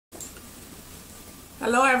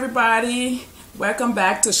Hello everybody, welcome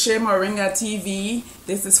back to SheaMoringaTV.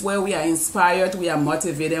 This is where we are inspired, we are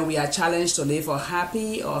motivated, we are challenged to live a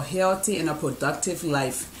happy or healthy and a productive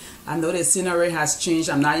life. I know the scenery has changed.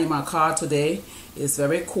 I'm not in my car today. It's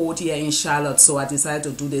very cold here in Charlotte, so I decided to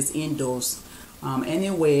do this indoors.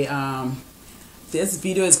 This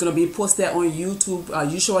video is going to be posted on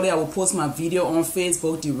YouTube. Usually I will post my video on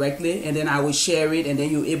Facebook directly, and then I will share it, and then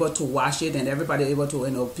you're able to watch it, and everybody able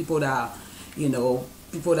to, people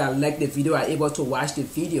that like the video are able to watch the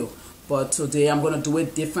video. But today I'm going to do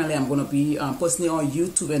it differently. I'm going to be posting it on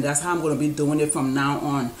YouTube, and that's how I'm going to be doing it from now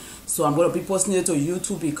on. So I'm going to be posting it to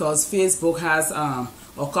YouTube because Facebook has a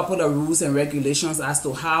couple of rules and regulations as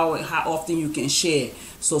to how often you can share.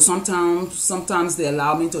 So sometimes they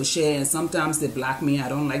allow me to share, and sometimes they block me. I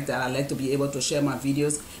don't like that. I like to be able to share my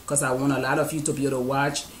videos because I want a lot of you to be able to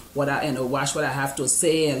watch what I have to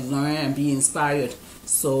say and learn and be inspired.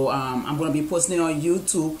 So I'm going to be posting it on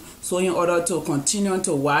YouTube. So in order to continue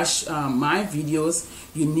to watch my videos,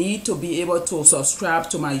 you need to be able to subscribe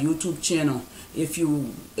to my YouTube channel. If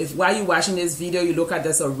while you're watching this video, you look at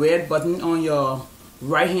there's a red button on your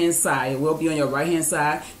right hand side. It will be on your right hand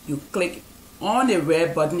side. You click on the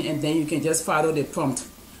red button, and then you can just follow the prompt.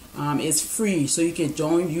 It's free, so you can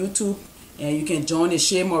join YouTube, and you can join the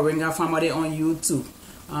SheaMoringa family on YouTube.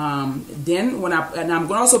 Then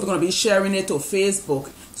I'm also going to be sharing it to Facebook.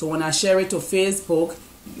 So when I share it to Facebook,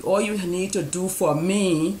 all you need to do for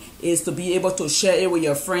me is to be able to share it with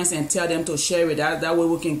your friends and tell them to share it. That way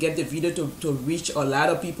we can get the video to reach a lot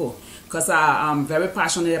of people. Because I'm very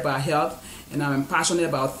passionate about health, and I'm passionate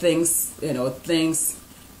about things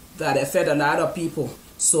that affect a lot of people.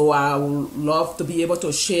 So I would love to be able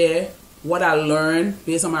to share what I learned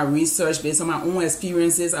based on my research, based on my own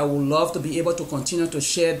experiences. I would love to be able to continue to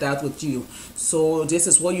share that with you. So this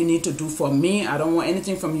is what you need to do for me. I don't want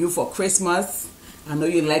anything from you for Christmas. I know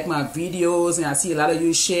you like my videos, and I see a lot of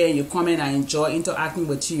you share and you comment. I enjoy interacting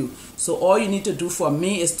with you. So all you need to do for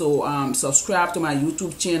me is to subscribe to my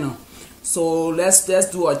YouTube channel. So let's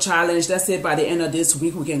do a challenge. Let's say by the end of this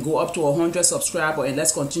week we can go up to 100 subscribers, and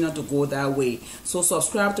let's continue to go that way. So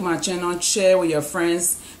subscribe to my channel, share with your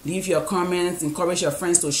friends, leave your comments, encourage your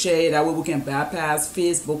friends to share it. That way we can bypass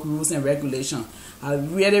Facebook rules and regulations. I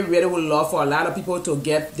really would love for a lot of people to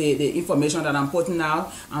get the information that I'm putting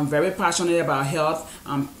out. I'm very passionate about health.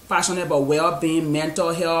 I'm passionate about well-being,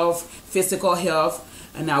 mental health, physical health,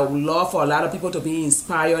 and I would love for a lot of people to be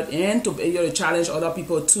inspired and to be able to challenge other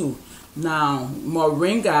people too. Now,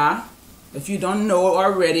 Moringa, if you don't know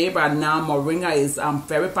already, but now Moringa is, I'm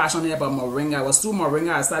very passionate about Moringa. It was through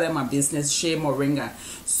Moringa I started my business, SheaMoringa.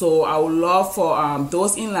 So I would love for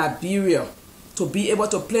those in Liberia to be able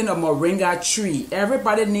to plant a Moringa tree.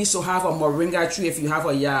 Everybody needs to have a Moringa tree if you have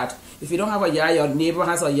a yard. If you don't have a yard, your neighbor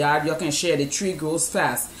has a yard, you can share. The tree grows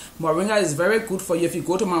fast. Moringa is very good for you. If you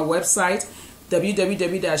go to my website,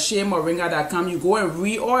 www.SheaMoringa.com, you go and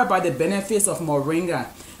read all about the benefits of Moringa.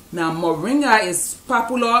 Now, Moringa is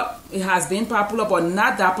popular. It has been popular, but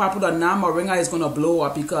not that popular. Now, Moringa is going to blow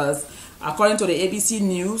up because, according to the ABC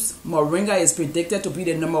News, Moringa is predicted to be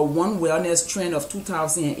the #1 wellness trend of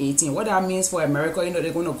 2018. What that means for America,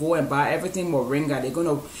 they're going to go and buy everything Moringa.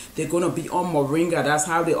 They're going to be on Moringa. That's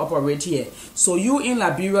how they operate here. So you in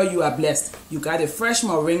Liberia, you are blessed. You got a fresh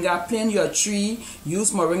Moringa. Plant your tree.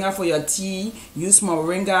 Use Moringa for your tea. Use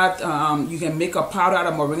Moringa. You can make a powder out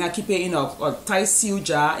of Moringa. Keep it in a tight seal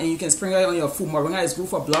jar, and you can sprinkle it on your food. Moringa is good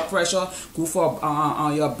for blood pressure. Good for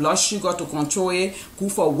your blood sugar to control it.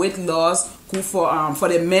 Good for weight loss. Good for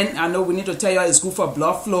the men. I know we need to tell you it's good for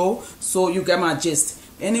blood flow. So you get my gist.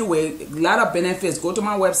 Anyway, a lot of benefits. Go to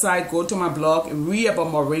my website, go to my blog, read about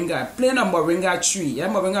Moringa. Plant a Moringa tree.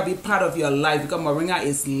 Let Moringa be part of your life because Moringa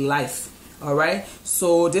is life. Alright,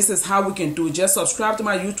 so this is how we can do it. Just subscribe to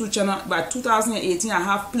my YouTube channel. By 2018, I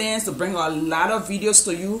have plans to bring a lot of videos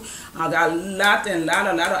to you. I got a lot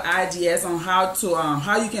of ideas on how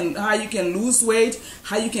you can lose weight,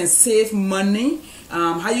 how you can save money,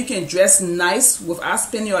 how you can dress nice without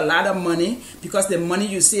spending a lot of money, because the money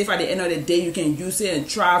you save at the end of the day you can use it and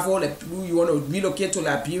travel. Like you want to relocate to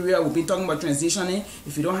Liberia, we've been talking about transitioning.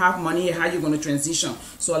 If you don't have money, how you going to transition?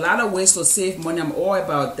 So a lot of ways to save money. I'm all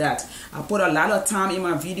about that. I put a lot of time in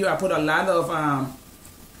my video. I put a lot of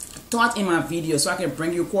thought in my video, so I can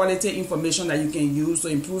bring you quality information that you can use to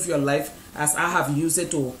improve your life as I have used it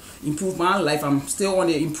to improve my life. I'm still on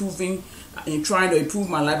the improving and trying to improve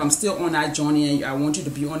my life. I'm still on that journey, and I want you to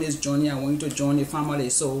be on this journey. I want you to join the family.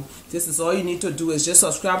 So this is all you need to do, is just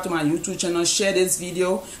subscribe to my YouTube channel, share this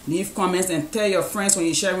video, leave comments, and tell your friends when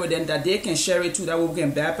you share it with them that they can share it too. That way we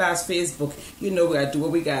can bypass Facebook. You know we gotta do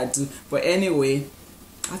what we gotta do. But anyway,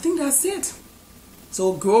 I think that's it.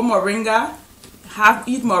 So grow moringa,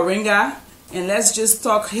 eat moringa, and let's just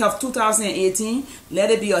talk health 2018. Let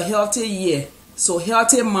it be a healthy year. So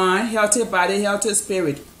healthy mind, healthy body, healthy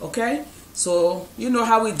spirit. Okay? So you know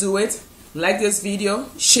how we do it. Like this video,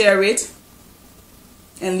 share it,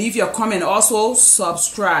 and leave your comment. Also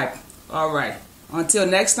subscribe. All right. Until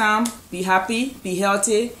next time, be happy, be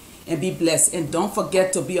healthy, and be blessed. And don't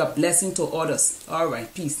forget to be a blessing to others. All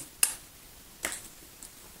right. Peace.